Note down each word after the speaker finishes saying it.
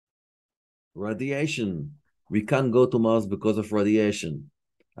Radiation. We can't go to Mars because of radiation.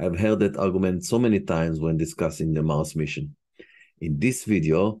 I've heard that argument so many times when discussing the Mars mission. In this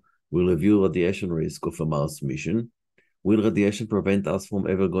video, we'll review radiation risk of a Mars mission. Will radiation prevent us from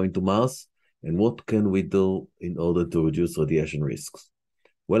ever going to Mars? And what can we do in order to reduce radiation risks?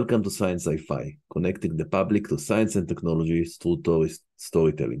 Welcome to Science Sci-Fi, connecting the public to science and technology through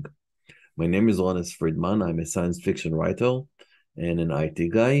storytelling. My name is Rones Friedman. I'm a science fiction writer and an IT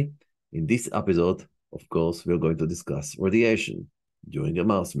guy. In this episode, of course, we're going to discuss radiation during a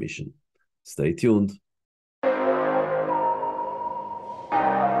Mars mission. Stay tuned. A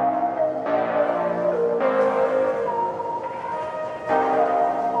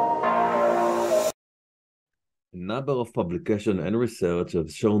number of publications and research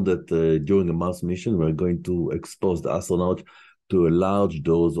have shown that during a Mars mission, we're going to expose the astronaut to a large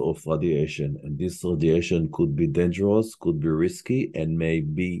dose of radiation. And this radiation could be dangerous, could be risky, and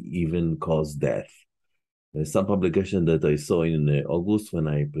maybe even cause death. Some publication that I saw in August when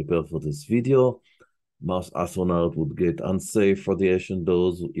I prepared for this video, Mars astronaut would get unsafe radiation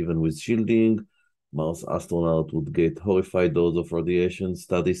dose, even with shielding. Mars astronaut would get horrified dose of radiation,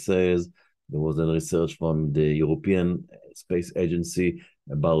 study says. There was a research from the European Space Agency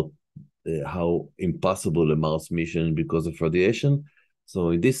about how impossible a Mars mission because of radiation. So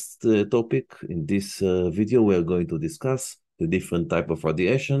in this topic, in this video, we are going to discuss the different type of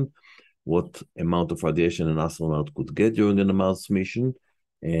radiation, what amount of radiation an astronaut could get during a Mars mission,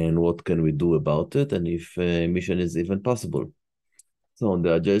 and what can we do about it, and if a mission is even possible. So on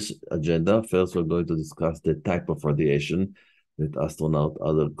the agenda, first we're going to discuss the type of radiation that astronauts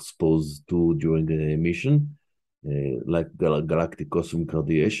are exposed to during a mission, like galactic cosmic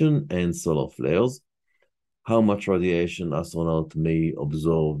radiation and solar flares. How much radiation astronaut may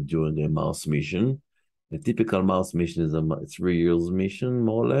observe during a Mars mission. A typical Mars mission is a 3 years mission,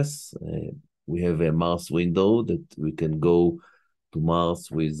 more or less. We have a Mars window that we can go to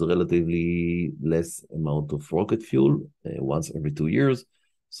Mars with relatively less amount of rocket fuel, once every 2 years.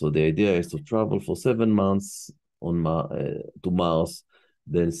 So the idea is to travel for 7 months to Mars,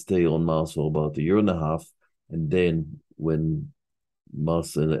 then stay on Mars for about a year and a half, and then when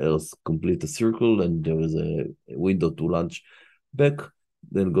Mars and Earth complete a circle and there is a window to launch back,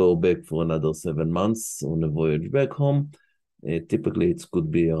 then go back for another 7 months on a voyage back home. Typically, it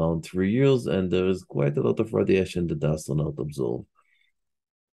could be around 3 years, and there is quite a lot of radiation that the astronaut absorb.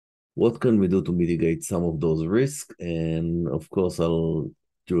 What can we do to mitigate some of those risks? And of course,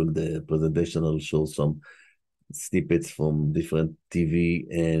 during the presentation, I'll show some snippets from different TV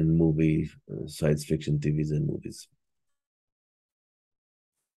and movie, science fiction TVs and movies.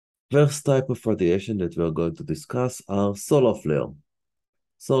 First type of radiation that we're going to discuss are solar flare.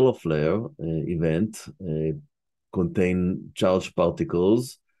 Solar flare event contain charged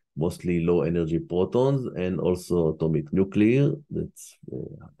particles, mostly low energy protons, and also atomic nuclear, that's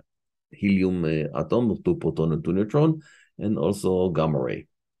helium atom, 2 proton and 2 neutron, and also gamma ray.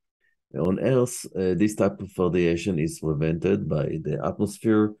 On Earth, this type of radiation is prevented by the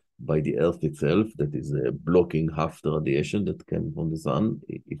atmosphere, by the Earth itself, that is blocking half the radiation that came from the sun,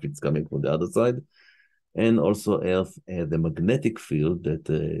 if it's coming from the other side. And also Earth has a magnetic field that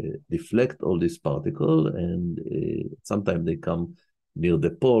deflect all these particles, and sometimes they come near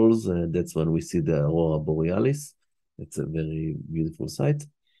the poles, and that's when we see the aurora borealis. It's a very beautiful sight.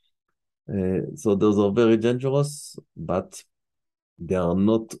 So those are very dangerous, but they are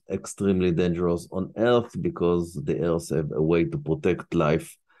not extremely dangerous on Earth because the Earth have a way to protect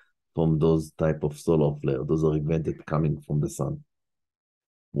life from those type of solar flare. Those are evented coming from the sun.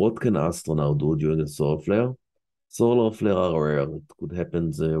 What can astronauts do during a solar flare? Solar flare are rare. It could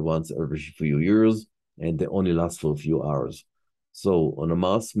happen once every few years, and they only last for a few hours. So on a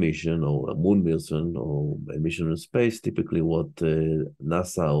Mars mission or a moon mission or a mission in space, typically what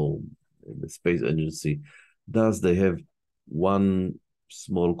NASA or the space agency does, they have one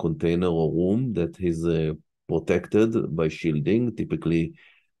small container or room that is protected by shielding, typically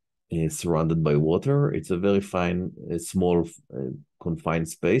surrounded by water. It's a very fine, small, confined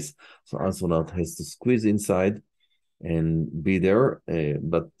space. So astronaut has to squeeze inside and be there.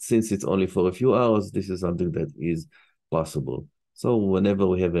 But since it's only for a few hours, this is something that is possible. So whenever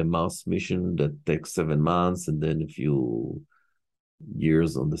we have a Mars mission that takes 7 months and then a few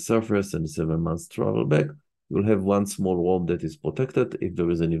years on the surface and 7 months travel back, you'll have one small room that is protected. If there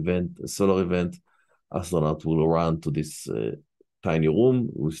is an event, a solar event, astronaut will run to this tiny room,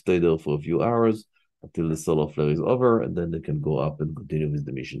 will stay there for a few hours until the solar flare is over, and then they can go up and continue with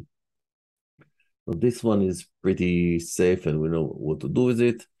the mission. So this one is pretty safe, and we know what to do with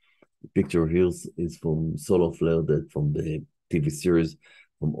it. The picture here is from solar flare, that from the TV series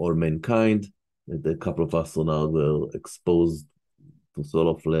from all mankind. And a couple of astronauts were exposed to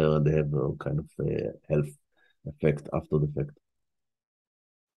solar flare, and they have a kind of health effect after the fact.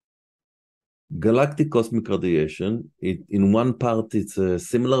 Galactic cosmic radiation, in one part it's a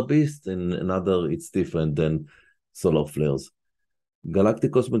similar beast, in another it's different than solar flares.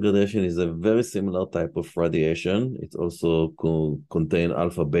 Galactic cosmic radiation is a very similar type of radiation. It also contains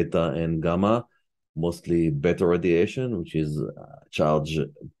alpha, beta, and gamma, mostly beta radiation, which is charged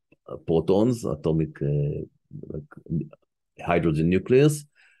protons, atomic like hydrogen nucleus.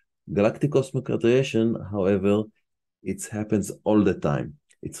 Galactic cosmic radiation, however, it happens all the time.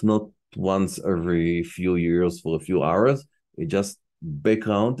 It's not once every few years for a few hours. It just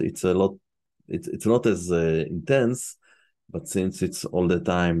background. It's a lot. It's not as intense, but since it's all the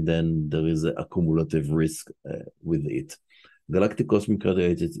time, then there is a cumulative risk with it. Galactic cosmic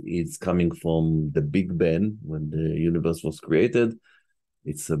radiation is coming from the Big Bang when the universe was created.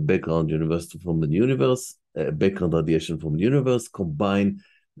 It's a background universe from the universe, background radiation from the universe combined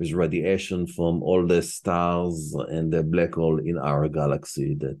with radiation from all the stars and the black hole in our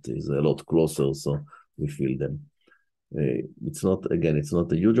galaxy that is a lot closer, so we feel them. It's not a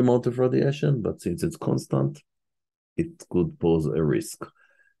huge amount of radiation, but since it's constant, it could pose a risk.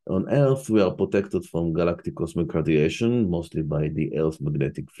 On Earth, we are protected from galactic cosmic radiation, mostly by the Earth's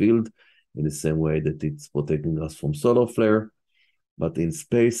magnetic field, in the same way that it's protecting us from solar flare. But in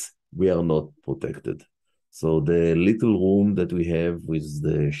space, we are not protected. So the little room that we have with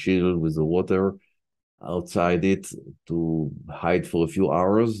the shield, with the water outside it to hide for a few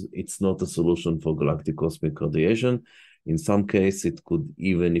hours, it's not a solution for galactic cosmic radiation. In some case, it could,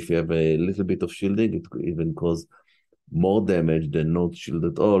 even if you have a little bit of shielding, it could even cause more damage than not shield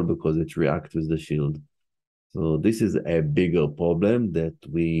at all because it reacts with the shield. So this is a bigger problem that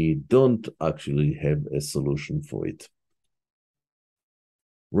we don't actually have a solution for it.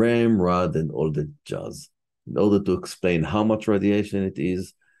 RAM, RAD, and all that jazz. In order to explain how much radiation it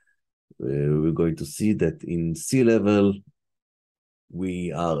is, we're going to see that in sea level,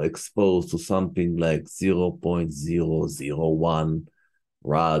 we are exposed to something like 0.001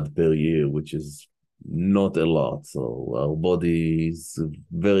 rad per year, which is not a lot. So our body is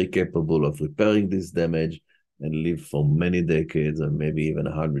very capable of repairing this damage and live for many decades and maybe even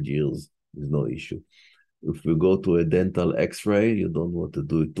 100 years with no issue. If you go to a dental x-ray, you don't want to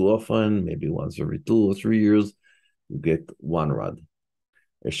do it too often, maybe once every 2 or 3 years, you get 1 rad.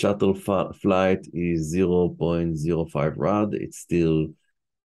 A shuttle flight is 0.05 rad. It's still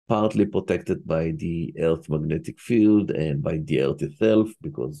partly protected by the Earth magnetic field and by the Earth itself,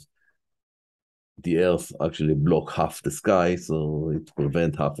 because the Earth actually blocks half the sky, so it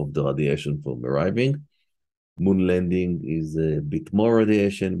prevents half of the radiation from arriving. Moon landing is a bit more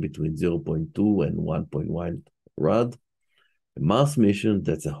radiation, between 0.2 and 1.1 rad. A Mars mission,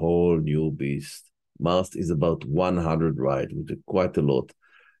 that's a whole new beast. Mars is about 100 rad, which is quite a lot.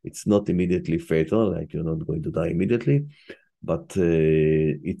 It's not immediately fatal, like you're not going to die immediately, but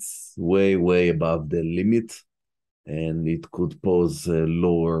it's way, way above the limit, and it could pose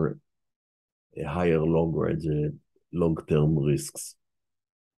higher long-term risks.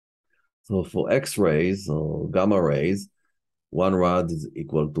 So for X-rays or gamma rays, 1 rad is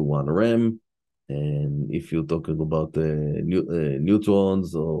equal to 1 rem. And if you're talking about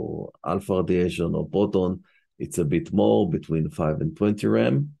neutrons or alpha radiation or proton, it's a bit more, between 5 and 20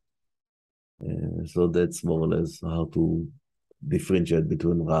 rem. So that's more or less how to differentiate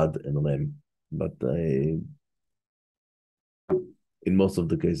between rad and rem. But in most of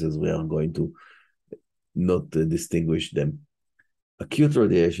the cases, we are going to not distinguish them. Acute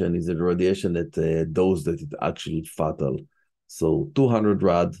radiation is a radiation that dose that is actually fatal. So 200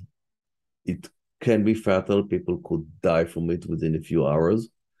 rad, it can be fatal. People could die from it within a few hours.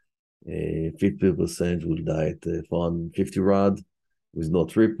 50% will die at 450 rad with no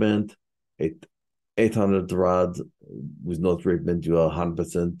treatment. At 800 rad with no treatment, you are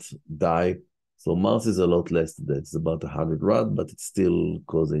 100% die. So Mars is a lot less than that. It's about 100 rad, but it's still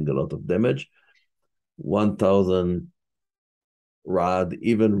causing a lot of damage. 1,000 rad,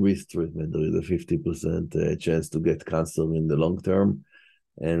 even with treatment, there is a 50% chance to get cancer in the long term.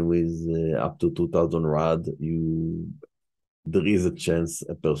 And with up to 2,000 rad, there is a chance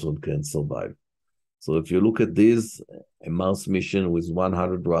a person can survive. So if you look at this, a Mars mission with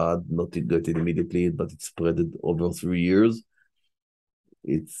 100 rad, not get it immediately, but it's spread over 3 years,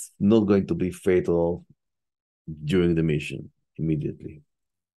 it's not going to be fatal during the mission immediately.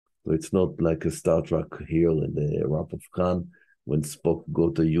 So it's not like a Star Trek here in the Wrath of Khan, when Spock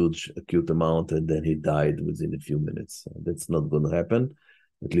got a huge acute amount and then he died within a few minutes. That's not going to happen,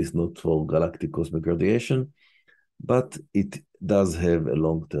 at least not for galactic cosmic radiation. but it does have a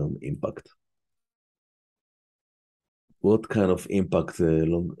long-term impact. What kind of impact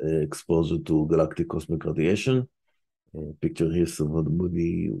long exposure to galactic cosmic radiation? Picture here of the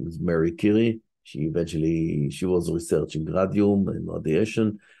movie with Mary Curie. She was researching radium and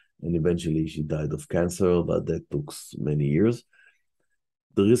radiation, and eventually she died of cancer, but that took many years.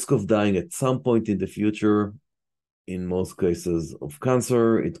 The risk of dying at some point in the future, in most cases of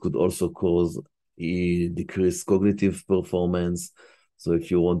cancer, it could also cause a decreased cognitive performance. So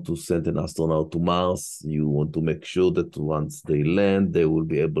if you want to send an astronaut to Mars, you want to make sure that once they land, they will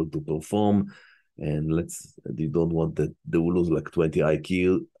be able to perform. And you don't want that they will lose like 20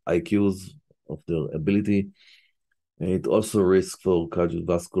 IQs of their ability. And it also risks for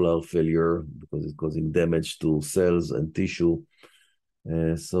cardiovascular failure because it's causing damage to cells and tissue.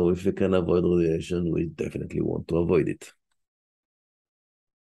 So if you can avoid radiation, we definitely want to avoid it.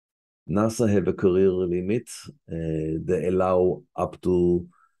 NASA have a career limit. They allow up to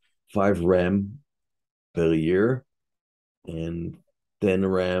 5 RAM per year and 10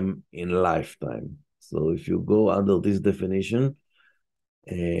 RAM in lifetime. So if you go under this definition,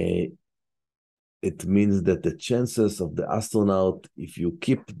 it means that the chances of the astronaut, if you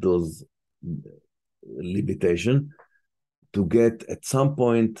keep those limitation, to get at some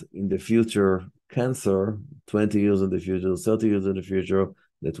point in the future cancer, 20 years in the future, 30 years in the future,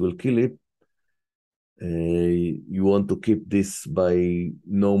 that will kill it, you want to keep this by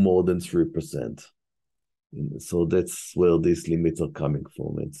no more than 3%. So that's where these limits are coming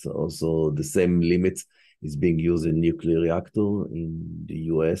from. It's also the same limit is being used in nuclear reactor in the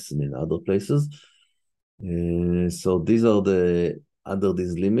US and in other places. So these are under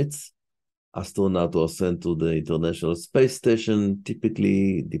these limits, astronauts are sent to the International Space Station.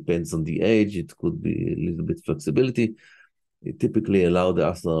 Typically, depends on the age. It could be a little bit flexibility. It typically allows the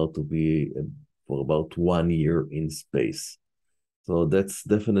astronaut to be for about 1 year in space. So that's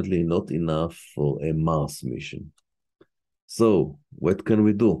definitely not enough for a Mars mission. So what can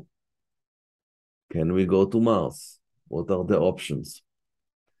we do? Can we go to Mars? What are the options?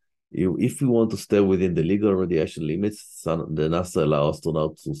 If we want to stay within the legal radiation limits, the NASA allows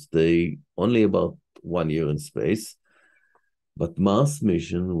astronauts to stay only about 1 year in space, but Mars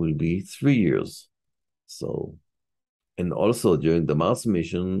mission will be 3 years. So, and also during the Mars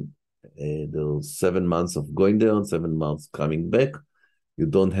mission, there's 7 months of going there and 7 months coming back. You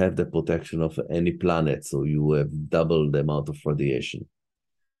don't have the protection of any planet, so you have double the amount of radiation.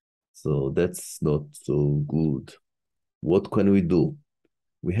 So that's not so good. What can we do?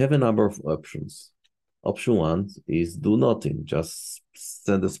 We have a number of options. Option 1 is do nothing, just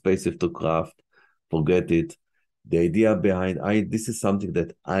send a spaceship to craft, forget it. The idea behind this is something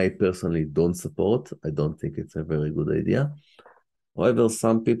that I personally don't support. I don't think it's a very good idea. However,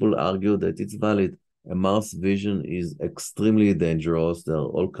 some people argue that it's valid. A Mars vision is extremely dangerous. There are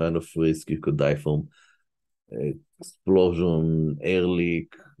all kinds of risks. You could die from explosion, air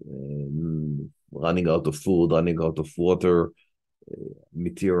leak, running out of food, running out of water,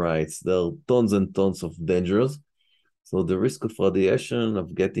 meteorites. There are tons and tons of dangers. So the risk of radiation,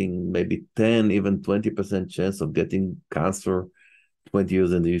 of getting maybe 10, even 20% chance of getting cancer 20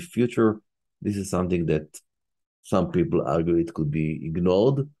 years in the future, this is something that some people argue it could be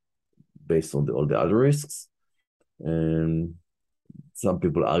ignored based on all the other risks. And some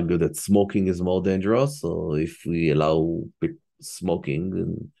people argue that smoking is more dangerous. So if we allow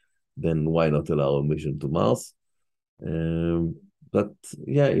smoking, then why not allow a mission to Mars? But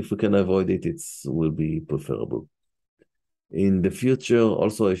yeah, if we can avoid it, it will be preferable. In the future,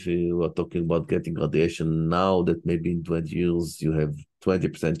 also, if you are talking about getting radiation now, that maybe in 20 years you have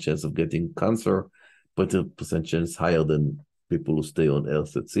 20% chance of getting cancer, 20% chance higher than people who stay on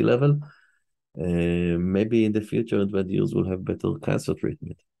Earth at sea level. Maybe in the future, in 20 years, we'll have better cancer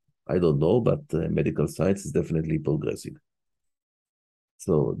treatment. I don't know, but medical science is definitely progressing.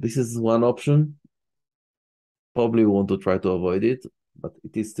 So this is one option. Probably want to try to avoid it, but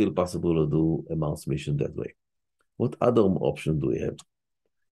it is still possible to do a Mars mission that way. What other option do we have?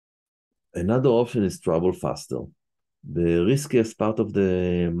 Another option is travel faster. The riskiest part of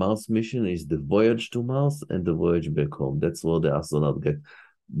the Mars mission is the voyage to Mars and the voyage back home. That's where the astronaut get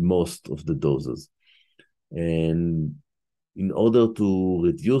most of the doses. And in order to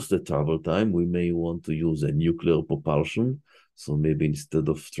reduce the travel time, we may want to use a nuclear propulsion. So maybe instead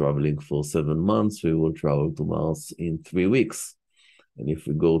of traveling for 7 months, we will travel to Mars in 3 weeks. And if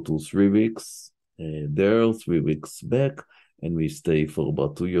we go to 3 weeks there, 3 weeks back, and we stay for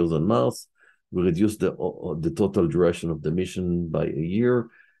about 2 years on Mars, we reduce the total duration of the mission by a year,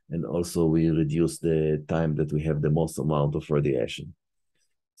 and also we reduce the time that we have the most amount of radiation.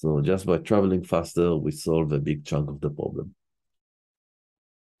 So just by traveling faster, we solve a big chunk of the problem.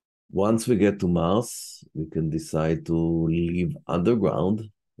 Once we get to Mars, we can decide to live underground.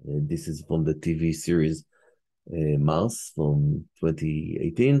 This is from the TV series Mars from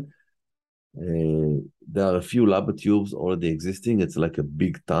 2018. There are a few lava tubes already existing. It's like a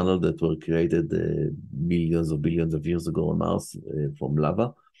big tunnel that were created millions or billions of years ago on Mars from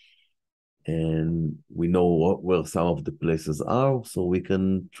lava. And we know where some of the places are, so we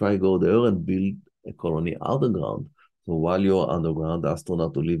can try go there and build a colony underground. So while you're underground, the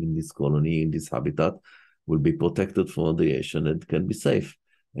astronaut who live in this colony, in this habitat, will be protected from radiation and can be safe.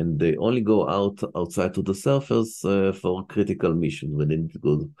 And they only go outside to the surface for critical missions when they need to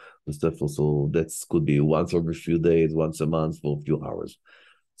go to the surface. So that could be once every few days, once a month for a few hours.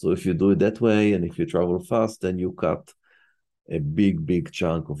 So if you do it that way, and if you travel fast, then you cut a big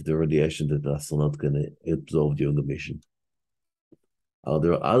chunk of the radiation that the astronaut can absorb during the mission. Are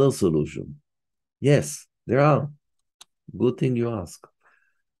there other solutions? Yes, there are. Good thing you ask.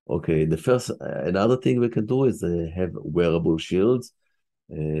 Okay, another thing we can do is have wearable shields.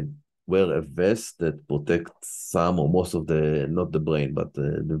 Wear a vest that protects some or most of not the brain, but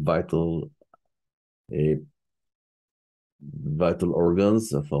the uh, vital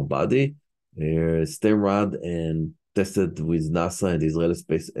organs of our body. STEMRAD and tested with NASA and the Israeli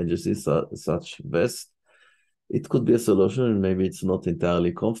Space Agency such vest. It could be a solution, and maybe it's not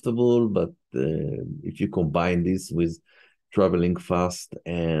entirely comfortable, but if you combine this with traveling fast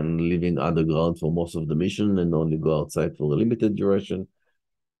and living underground for most of the mission and only go outside for a limited duration,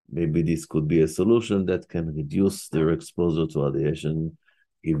 maybe this could be a solution that can reduce their exposure to radiation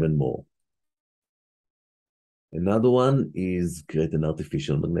even more. Another one is create an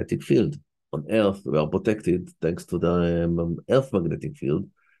artificial magnetic field. On Earth, we are protected thanks to the Earth magnetic field.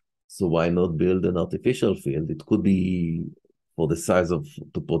 So why not build an artificial field? It could be for the size of,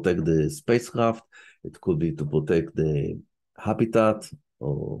 to protect the spacecraft. It could be to protect the habitat,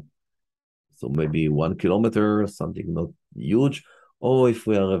 or so maybe 1 kilometer, something not huge. Or if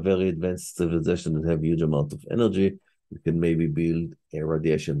we are a very advanced civilization that have huge amount of energy, we can maybe build a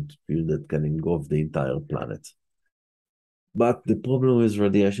radiation field that can engulf the entire planet. But the problem with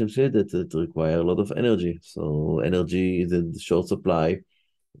radiation field is that it requires a lot of energy. So energy is in short supply.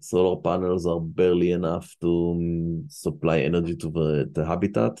 Solar panels are barely enough to supply energy to the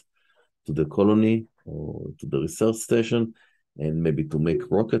habitat, to the colony, or to the research station, and maybe to make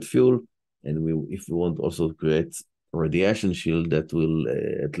rocket fuel. And if we want also to create a radiation shield that will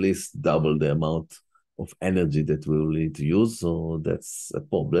at least double the amount of energy that we will need to use. So that's a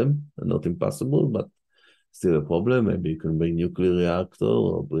problem, not impossible, but still a problem. Maybe you can bring nuclear reactor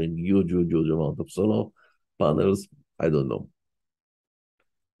or bring huge amount of solar panels. I don't know.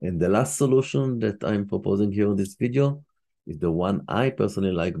 And the last solution that I'm proposing here in this video is the one I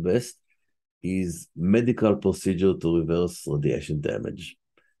personally like best, is medical procedure to reverse radiation damage.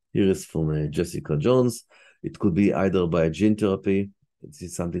 Here is from Jessica Jones. It could be either by gene therapy. This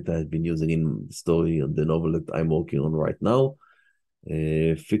is something that I've been using in the story of the novel that I'm working on right now.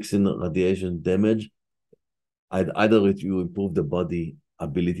 Fixing radiation damage. Either you improve the body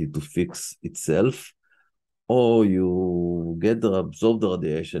ability to fix itself, or you absorb the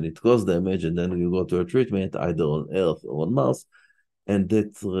radiation, it causes damage, and then you go to a treatment either on Earth or on Mars, and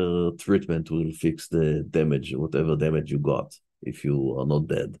that treatment will fix the damage, whatever damage you got, if you are not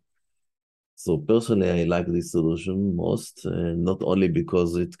dead. So personally, I like this solution most, not only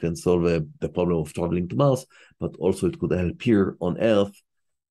because it can solve the problem of traveling to Mars, but also it could help here on Earth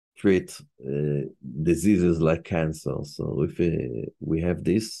treat diseases like cancer. So if we have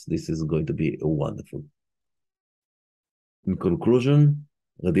this is going to be wonderful. In conclusion,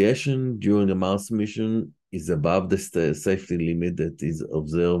 radiation during a Mars mission is above the safety limit that is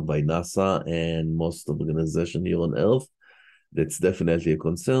observed by NASA and most organizations here on Earth. That's definitely a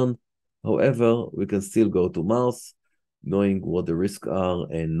concern. However, we can still go to Mars, knowing what the risks are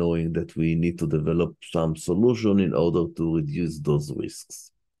and knowing that we need to develop some solution in order to reduce those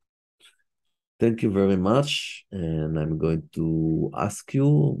risks. Thank you very much, and I'm going to ask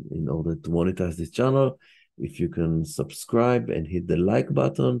you, in order to monetize this channel, if you can subscribe and hit the like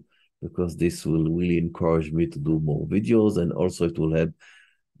button, because this will really encourage me to do more videos, and also it will help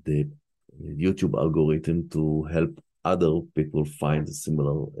the YouTube algorithm to help other people find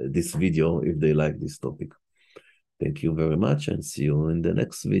this video if they like this topic. Thank you very much, and see you in the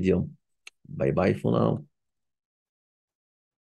next video. Bye-bye for now.